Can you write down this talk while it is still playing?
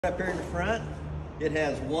Up here in the front, it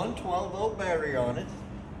has one 12-volt battery on it.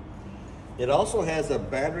 It also has a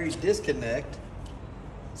battery disconnect.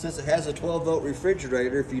 Since it has a 12-volt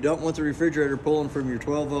refrigerator, if you don't want the refrigerator pulling from your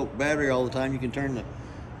 12-volt battery all the time, you can turn the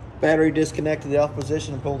battery disconnect to the off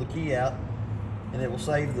position and pull the key out, and it will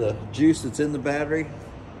save the juice that's in the battery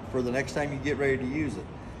for the next time you get ready to use it.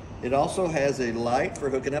 It also has a light for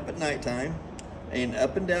hooking up at nighttime, an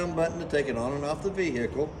up and down button to take it on and off the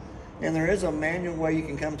vehicle, and there is a manual way you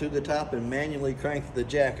can come to the top and manually crank the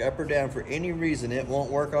jack up or down. For any reason it won't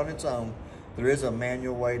work on its own, there is a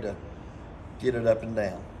manual way to get it up and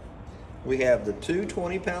down. We have the two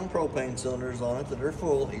 20-pound propane cylinders on it that are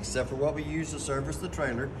full, except for what we use to service the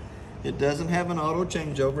trailer. It doesn't have an auto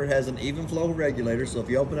changeover. It has an even flow regulator, so if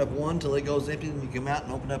you open up one till it goes empty, then you come out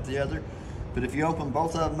and open up the other. But if you open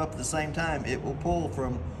both of them up at the same time, it will pull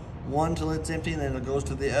from one till it's empty, and then it goes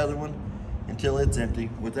to the other one until it's empty,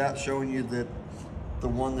 without showing you that the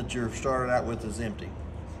one that you're started out with is empty.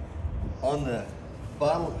 On the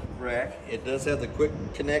bottle rack, it does have the quick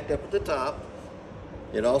connect up at the top.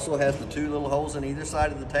 It also has the two little holes in either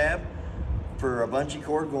side of the tab for a bungee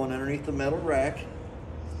cord going underneath the metal rack.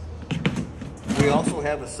 We also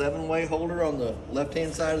have a 7-way holder on the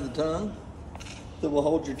left-hand side of the tongue that will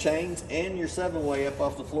hold your chains and your 7-way up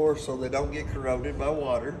off the floor so they don't get corroded by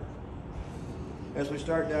water. As we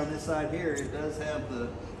start down this side here, it does have the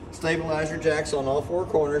stabilizer jacks on all four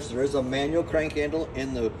corners. There is a manual crank handle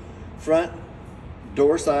in the front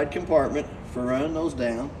door side compartment for running those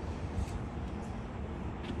down.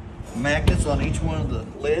 Magnets on each one of the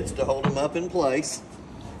lids to hold them up in place.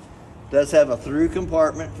 Does have a through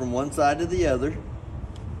compartment from one side to the other.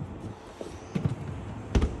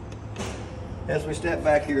 As we step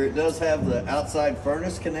back here, it does have the outside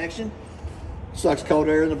furnace connection. Sucks cold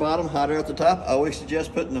air in the bottom, hot air at the top. I always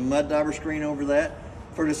suggest putting a mud dauber screen over that,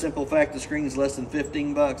 for the simple fact the screen is less than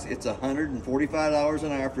 15 bucks. It's $145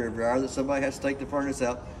 an hour for every hour that somebody has to take the furnace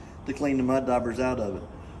out to clean the mud daubers out of it.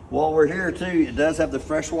 While we're here too, it does have the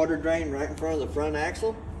freshwater drain right in front of the front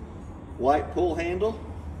axle, white pull handle.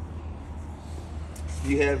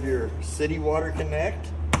 You have your city water connect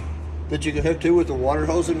that you can hook to with the water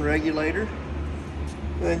hose and regulator,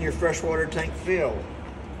 and then your freshwater tank fill.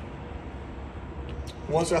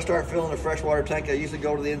 Once I start filling the freshwater tank, I usually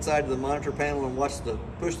go to the inside of the monitor panel and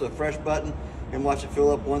push the fresh button and watch it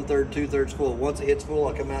fill up 1/3, 2/3 full. Once it hits full,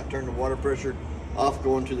 I'll come out and turn the water pressure off,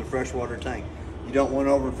 going to the freshwater tank. You don't want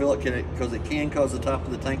to overfill it because it can cause the top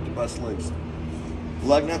of the tank to bust loose.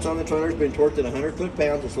 Lug nuts on the trailer has been torqued at 100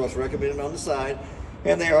 foot-pounds. That's what's recommended on the side.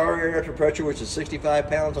 And they are air after pressure, which is 65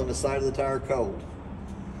 pounds on the side of the tire cold.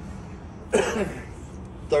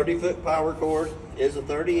 30-foot power cord is a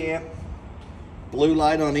 30 amp. Blue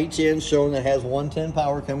light on each end showing that it has 110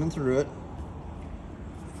 power coming through it.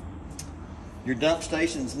 Your dump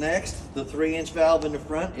station's next. The 3-inch valve in the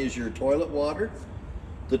front is your toilet water.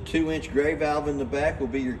 The 2-inch gray valve in the back will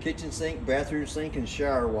be your kitchen sink, bathroom sink, and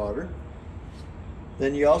shower water.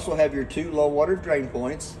 Then you also have your two low water drain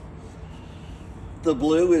points. The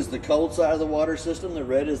blue is the cold side of the water system. The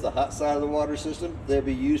red is the hot side of the water system. They'll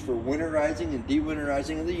be used for winterizing and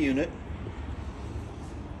dewinterizing of the unit.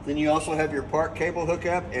 Then you also have your park cable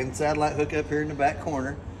hookup and satellite hookup here in the back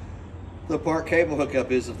corner. The park cable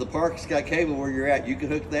hookup is, if the park's got cable where you're at, you can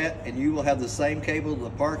hook that and you will have the same cable the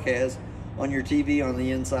park has on your TV on the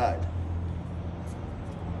inside.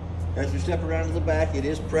 As we step around to the back, it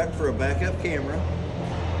is prepped for a backup camera.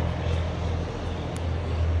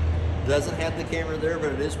 Doesn't have the camera there,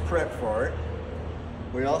 but it is prepped for it.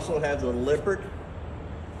 We also have the Lippert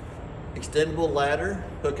extendable ladder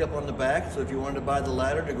hookup on the back, so if you wanted to buy the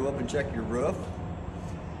ladder to go up and check your roof.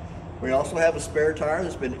 We also have a spare tire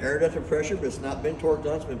that's been aired up to pressure, but it's not been torqued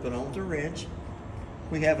on, it's been put on with a wrench.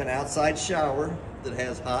 We have an outside shower that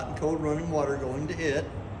has hot and cold running water going to it.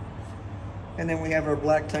 And then we have our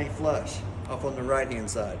black tank flush off on the right hand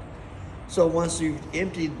side. So once you've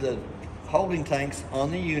emptied the holding tanks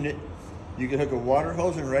on the unit, you can hook a water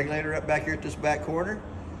hose and regulator up back here at this back corner.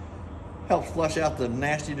 Helps flush out the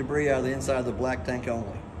nasty debris out of the inside of the black tank only.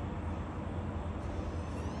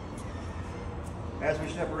 As we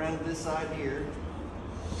step around to this side here,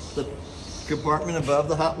 the compartment above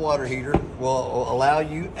the hot water heater will allow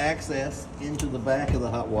you access into the back of the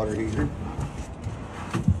hot water heater.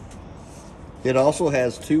 It also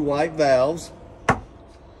has two white valves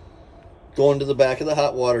going to the back of the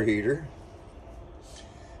hot water heater.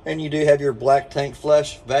 And you do have your black tank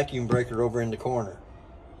flush vacuum breaker over in the corner.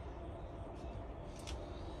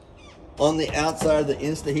 On the outside of the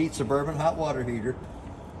InstaHeat Suburban hot water heater,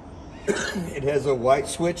 it has a white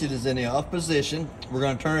switch. It is in the off position. We're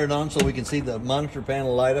going to turn it on so we can see the monitor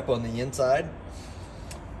panel light up on the inside.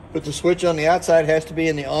 But the switch on the outside has to be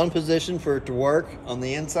in the on position for it to work on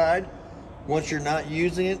the inside. Once you're not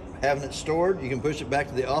using it, having it stored, you can push it back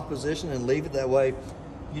to the off position and leave it that way.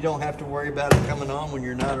 You don't have to worry about it coming on when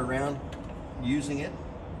you're not around using it.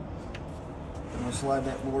 I'm going to slide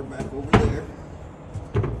that board back over there.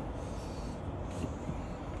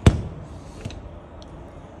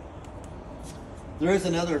 There is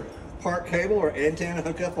another park cable or antenna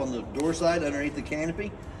hookup on the door side underneath the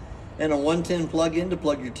canopy, and a 110 plug-in to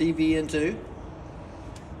plug your TV into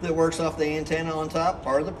that works off the antenna on top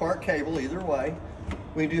or the park cable, either way.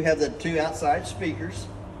 We do have the 2 outside speakers.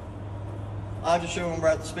 I'll just show them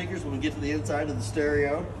about the speakers when we get to the inside of the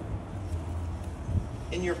stereo.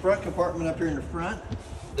 In your front compartment up here in the front,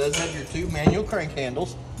 it does have your 2 manual crank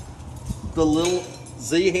handles. The little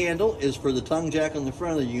Z handle is for the tongue jack on the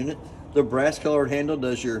front of the unit. The brass colored handle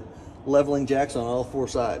does your leveling jacks on all 4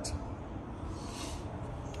 sides.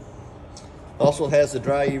 Also has the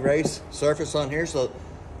dry erase surface on here, so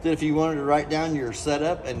that if you wanted to write down your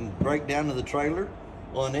setup and break down to the trailer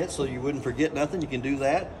on it so you wouldn't forget nothing, you can do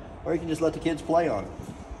that, or you can just let the kids play on it.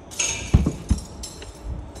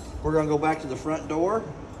 We're going to go back to the front door.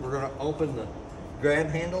 We're going to open the grab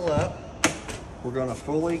handle up. We're going to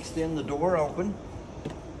fully extend the door open.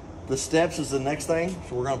 The steps is the next thing,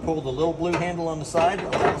 so we're going to pull the little blue handle on the side,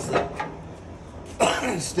 allows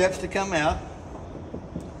the steps to come out.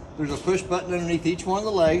 There's a push button underneath each one of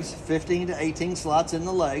the legs, 15 to 18 slots in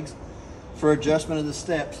the legs for adjustment of the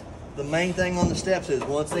steps. The main thing on the steps is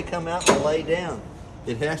once they come out and lay down,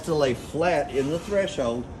 it has to lay flat in the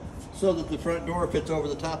threshold so that the front door fits over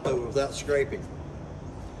the top of it without scraping.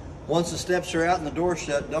 Once the steps are out and the door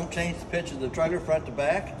shut, don't change the pitch of the trailer front to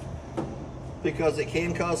back, because it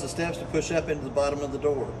can cause the steps to push up into the bottom of the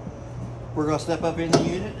door. We're going to step up in the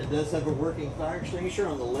unit. It does have a working fire extinguisher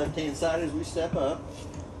on the left-hand side as we step up.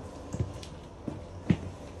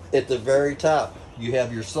 At the very top, you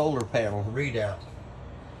have your solar panel readout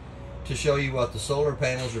to show you what the solar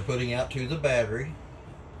panels are putting out to the battery.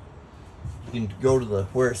 You can go to the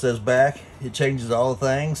where it says back. It changes all the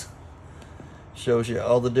things. Shows you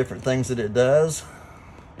all the different things that it does.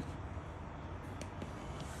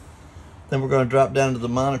 Then we're going to drop down to the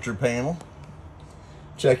monitor panel.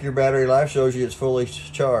 Check your battery life, shows you it's fully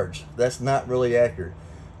charged. That's not really accurate.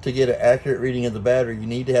 To get an accurate reading of the battery, you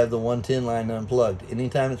need to have the 110 line unplugged.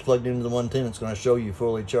 Anytime it's plugged into the 110, it's going to show you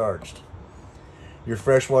fully charged. Your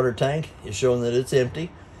freshwater tank is showing that it's empty.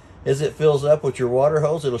 As it fills up with your water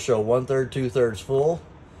hose, it'll show 1/3, 2/3 full.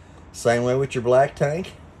 Same way with your black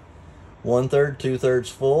tank, 1/3, 2/3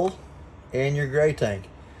 full, and your gray tank.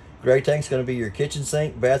 Gray tank's going to be your kitchen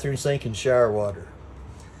sink, bathroom sink, and shower water.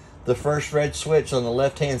 The first red switch on the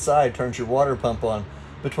left-hand side turns your water pump on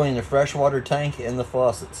between the freshwater tank and the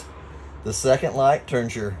faucets. The second light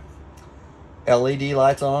turns your LED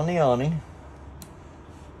lights on the awning.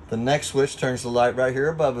 The next switch turns the light right here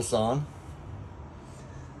above us on.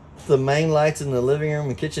 The main lights in the living room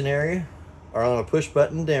and kitchen area are on a push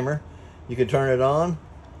button dimmer. You can turn it on,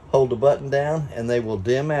 hold the button down, and they will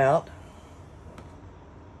dim out.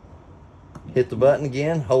 Hit the button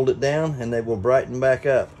again, hold it down, and they will brighten back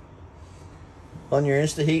up. On your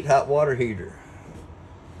InstaHeat hot water heater,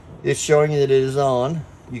 it's showing you that it is on.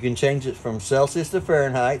 You can change it from Celsius to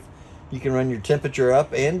Fahrenheit. You can run your temperature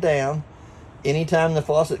up and down. Anytime the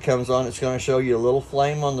faucet comes on, it's going to show you a little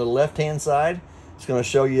flame on the left-hand side. It's going to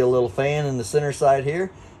show you a little fan in the center side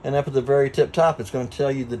here. And up at the very tip top, it's going to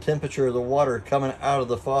tell you the temperature of the water coming out of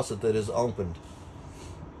the faucet that is opened.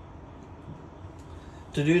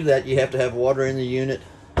 To do that, you have to have water in the unit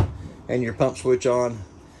and your pump switch on,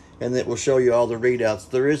 and it will show you all the readouts.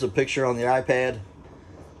 There is a picture on the iPad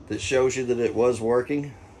that shows you that it was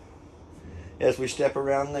working. As we step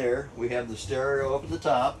around there, we have the stereo up at the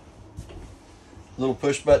top, little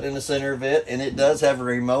push button in the center of it, and it does have a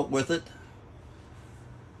remote with it.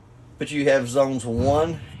 But you have zones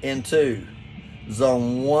 1 and 2.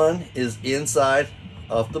 Zone 1 is inside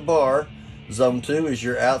off the bar. Zone 2 is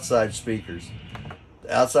your outside speakers.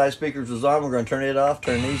 The outside speakers is on. We're going to turn it off,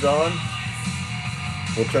 turn these on.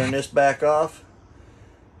 We'll turn this back off.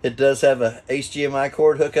 It does have a HDMI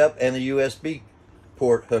cord hookup and a USB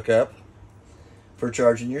port hookup for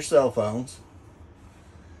charging your cell phones.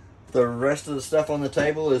 The rest of the stuff on the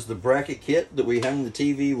table is the bracket kit that we hung the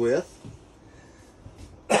TV with.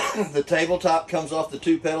 The tabletop comes off the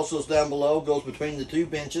 2 pedestals down below, goes between the 2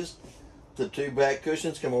 benches. The 2 back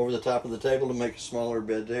cushions come over the top of the table to make a smaller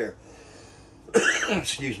bed there.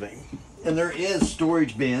 Excuse me. And there is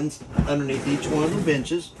storage bins underneath each one of the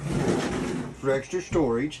benches for extra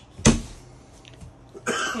storage.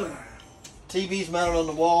 TV's mounted on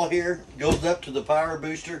the wall here, goes up to the power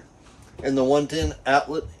booster and the 110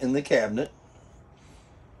 outlet in the cabinet.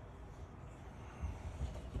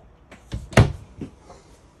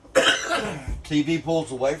 TV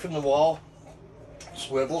pulls away from the wall,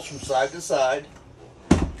 swivels from side to side,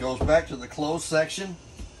 goes back to the closed section.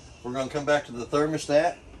 We're going to come back to the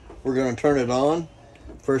thermostat. We're going to turn it on.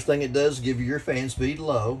 First thing it does is give you your fan speed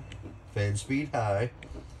low, fan speed high.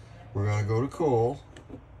 We're going to go to cool,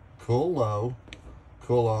 cool low,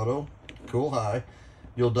 cool auto, cool high.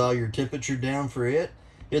 You'll dial your temperature down for it.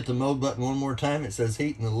 Hit the mode button one more time. It says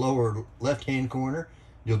heat in the lower left-hand corner.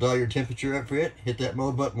 You'll dial your temperature up for it. Hit that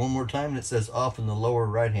mode button one more time and it says off in the lower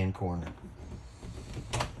right-hand corner.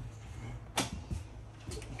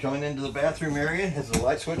 Coming into the bathroom area is a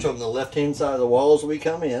light switch on the left-hand side of the wall as we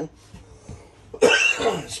come in.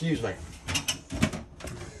 Excuse me.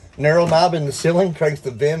 Narrow knob in the ceiling cranks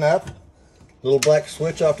the vent up. Little black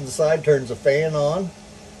switch off to the side turns the fan on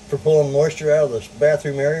for pulling moisture out of the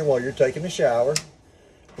bathroom area while you're taking a shower.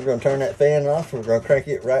 We're going to turn that fan off. We're going to crank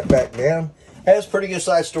it right back down. Has pretty good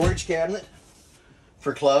sized storage cabinet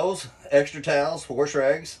for clothes, extra towels, wash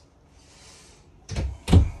rags.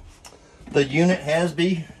 The unit has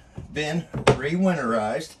been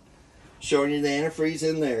re-winterized, showing you the antifreeze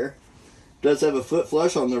in there. Does have a foot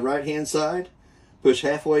flush on the right hand side. Push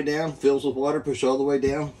halfway down, fills with water, push all the way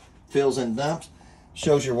down, fills and dumps.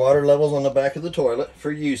 Shows your water levels on the back of the toilet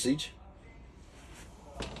for usage.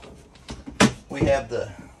 We have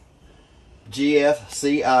the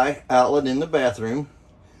GFCI outlet in the bathroom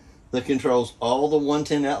that controls all the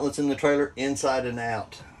 110 outlets in the trailer inside and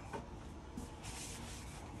out.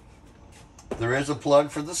 There is a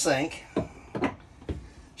plug for the sink.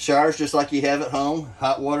 Showers just like you have at home.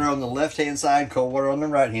 Hot water on the left hand side, cold water on the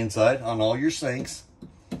right hand side on all your sinks.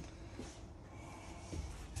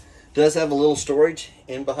 Does have a little storage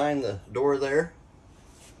in behind the door there,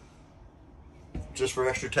 just for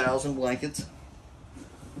extra towels and blankets.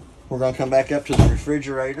 We're going to come back up to the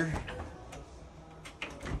refrigerator.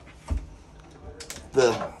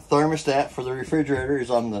 The thermostat for the refrigerator is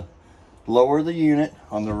on the lower of the unit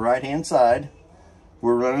on the right hand side.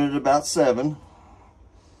 We're running at about 7.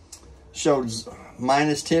 Shows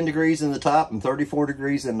minus 10 degrees in the top and 34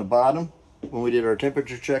 degrees in the bottom when we did our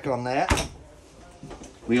temperature check on that.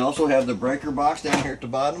 We also have the breaker box down here at the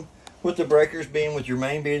bottom, with the breakers being with your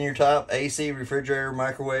main being your top, AC, refrigerator,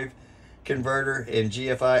 microwave, converter, and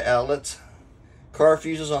GFI outlets. Car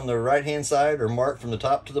fuses on the right hand side are marked from the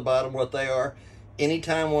top to the bottom what they are.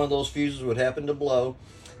 Anytime one of those fuses would happen to blow,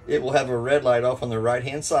 it will have a red light off on the right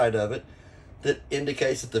hand side of it that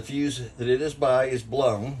indicates that the fuse that it is by is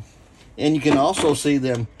blown. And you can also see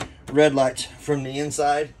them red lights from the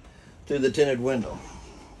inside through the tinted window.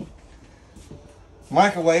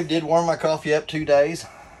 Microwave did warm my coffee up 2 days.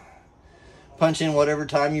 Punch in whatever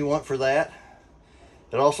time you want for that.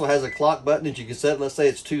 It also has a clock button that you can set. Let's say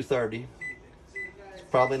it's 2:30. It's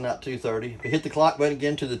probably not 2:30. But hit the clock button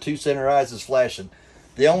again to the 2 center eyes is flashing.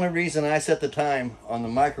 The only reason I set the time on the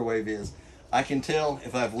microwave is I can tell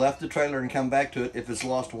if I've left the trailer and come back to it if it's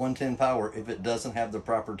lost 110 power if it doesn't have the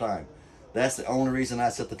proper time. That's the only reason I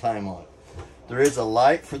set the time on it. There is a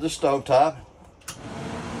light for the stovetop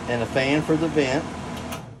and a fan for the vent.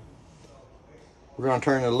 We're going to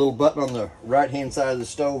turn the little button on the right hand side of the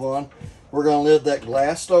stove on. We're going to lift that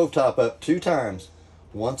glass stovetop up 2 times.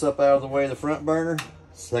 Once up out of the way of the front burner,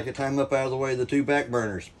 second time up out of the way of the 2 back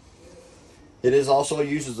burners. It is also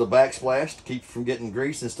used as a backsplash to keep from getting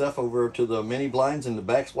grease and stuff over to the mini blinds in the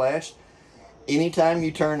backsplash. Anytime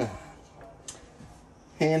you turn a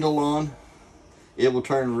handle on, it will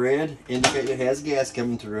turn red, indicate it has gas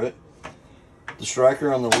coming through it. The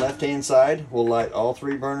striker on the left hand side will light all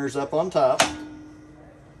 3 burners up on top.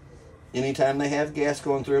 Anytime they have gas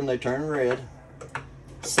going through them, they turn red.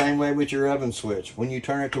 Same way with your oven switch. When you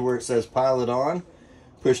turn it to where it says pilot on,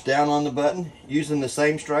 push down on the button, using the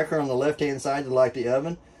same striker on the left hand side to light the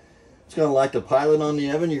oven. It's going to light the pilot on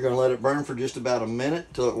the oven. You're going to let it burn for just about a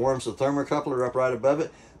minute till it warms the thermocoupler up right above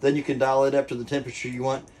it. Then you can dial it up to the temperature you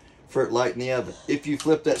want for it lighting the oven. If you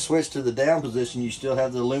flip that switch to the down position, you still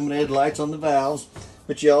have the illuminated lights on the valves,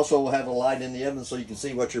 but you also will have a light in the oven so you can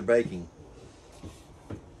see what you're baking.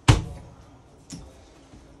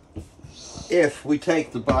 If we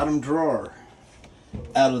take the bottom drawer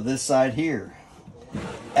out of this side here,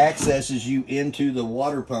 accesses you into the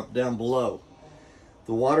water pump down below.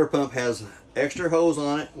 The water pump has extra hose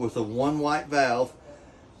on it with a 1 white valve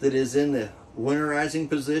that is in the winterizing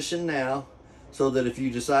position now, so that if you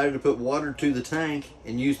decided to put water to the tank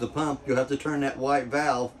and use the pump, you'll have to turn that white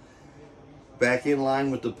valve back in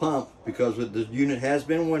line with the pump because the unit has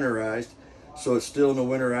been winterized, so it's still in the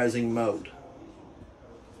winterizing mode.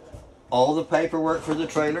 All the paperwork for the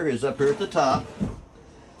trailer is up here at the top.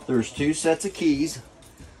 There's 2 sets of keys.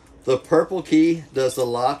 The purple key does the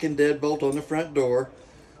lock and deadbolt on the front door.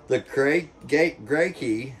 The gray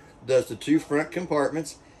key does the 2 front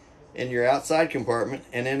compartments and your outside compartment,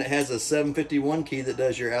 and then it has a 751 key that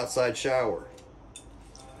does your outside shower.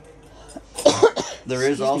 There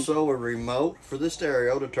is also a remote for the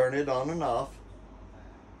stereo to turn it on and off.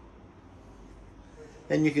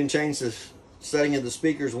 And you can change the setting of the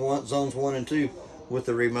speakers zones 1 and 2 with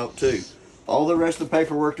the remote too. All the rest of the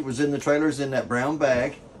paperwork that was in the trailer is in that brown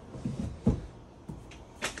bag.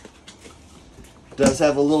 Does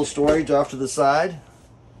have a little storage off to the side.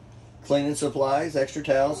 Cleaning supplies, extra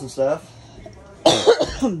towels and stuff.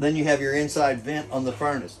 Then you have your inside vent on the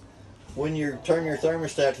furnace. When you turn your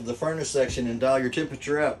thermostat to the furnace section and dial your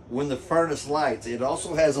temperature up, when the furnace lights, it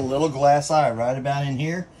also has a little glass eye right about in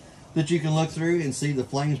here that you can look through and see the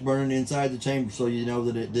flames burning inside the chamber, so you know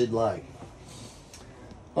that it did light.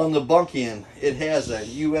 On the bunk end, it has a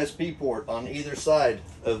USB port on either side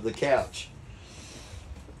of the couch.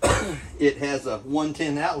 It has a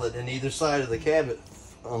 110 outlet in either side of the cabinet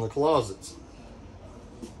on the closets.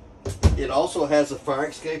 It also has a fire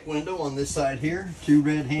escape window on this side here. 2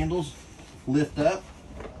 red handles lift up,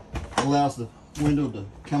 allows the window to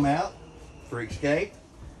come out for escape.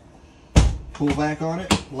 Pull back on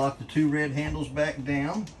it, lock the 2 red handles back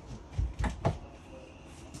down.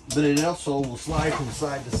 But it also will slide from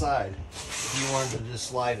side to side if you wanted to just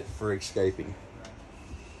slide it for escaping.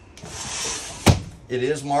 It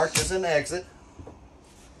is marked as an exit.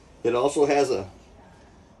 It also has a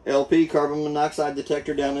LP carbon monoxide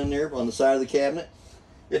detector down in there on the side of the cabinet.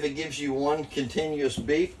 If it gives you 1 continuous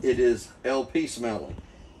beep, it is LP smelling.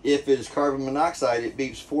 If it is carbon monoxide, it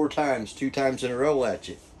beeps 4 times, 2 times in a row at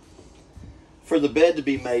you. For the bed to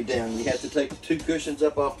be made down, you have to take the 2 cushions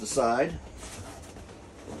up off the side.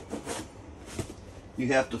 You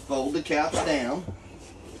have to fold the couch down,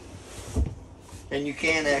 and you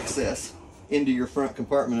can access into your front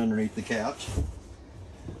compartment underneath the couch.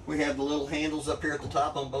 We have the little handles up here at the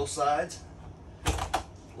top on both sides.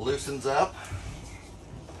 Loosens up.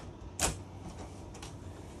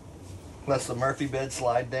 Lets the Murphy bed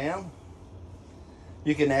slide down.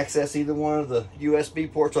 You can access either one of the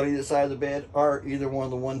USB ports on either side of the bed, or either one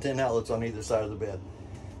of the 110 outlets on either side of the bed.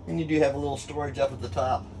 And you do have a little storage up at the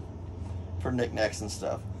top for knickknacks and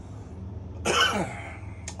stuff.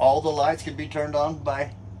 All the lights can be turned on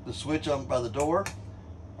by the switch on by the door,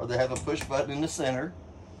 or they have a push button in the center.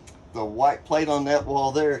 The white plate on that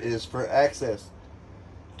wall there is for access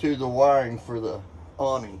to the wiring for the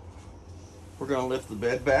awning. We're going to lift the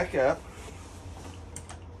bed back up.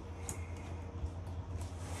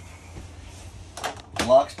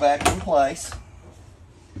 Locks back in place.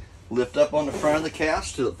 Lift up on the front of the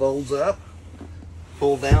couch till it folds up.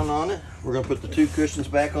 Pull down on it. We're going to put the 2 cushions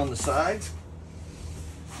back on the sides.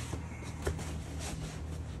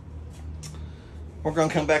 We're going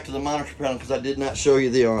to come back to the monitor panel because I did not show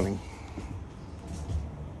you the awning.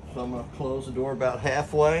 So I'm going to close the door about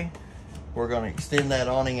halfway. We're going to extend that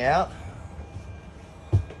awning out.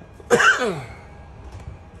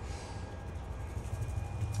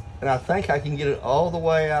 And I think I can get it all the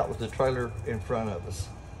way out with the trailer in front of us.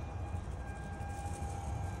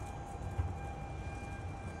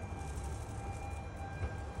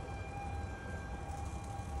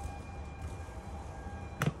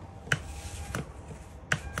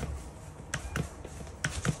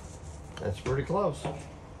 That's pretty close.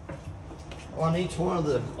 On each one of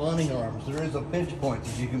the awning arms, there is a pinch point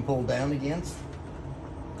that you can pull down against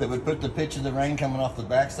that would put the pitch of the rain coming off the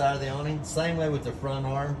back side of the awning. Same way with the front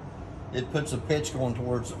arm. It puts a pitch going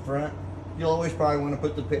towards the front. You'll always probably want to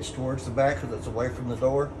put the pitch towards the back because it's away from the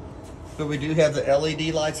door. But we do have the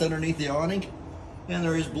LED lights underneath the awning, and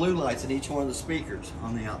there is blue lights in each one of the speakers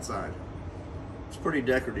on the outside. It's pretty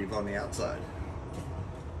decorative on the outside.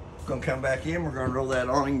 Going to come back in, we're going to roll that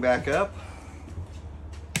awning back up.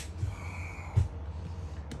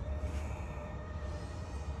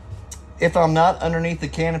 If I'm not underneath the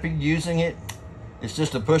canopy using it, it's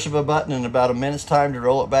just a push of a button and about a minute's time to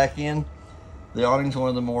roll it back in. The awning's one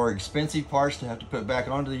of the more expensive parts to have to put back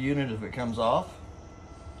onto the unit if it comes off.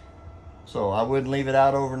 So I wouldn't leave it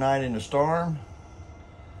out overnight in a storm.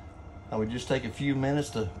 I would just take a few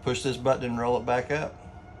minutes to push this button and roll it back up.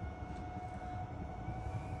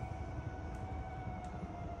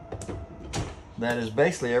 That is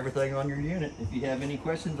basically everything on your unit. If you have any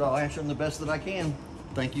questions, I'll answer them the best that I can.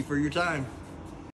 Thank you for your time.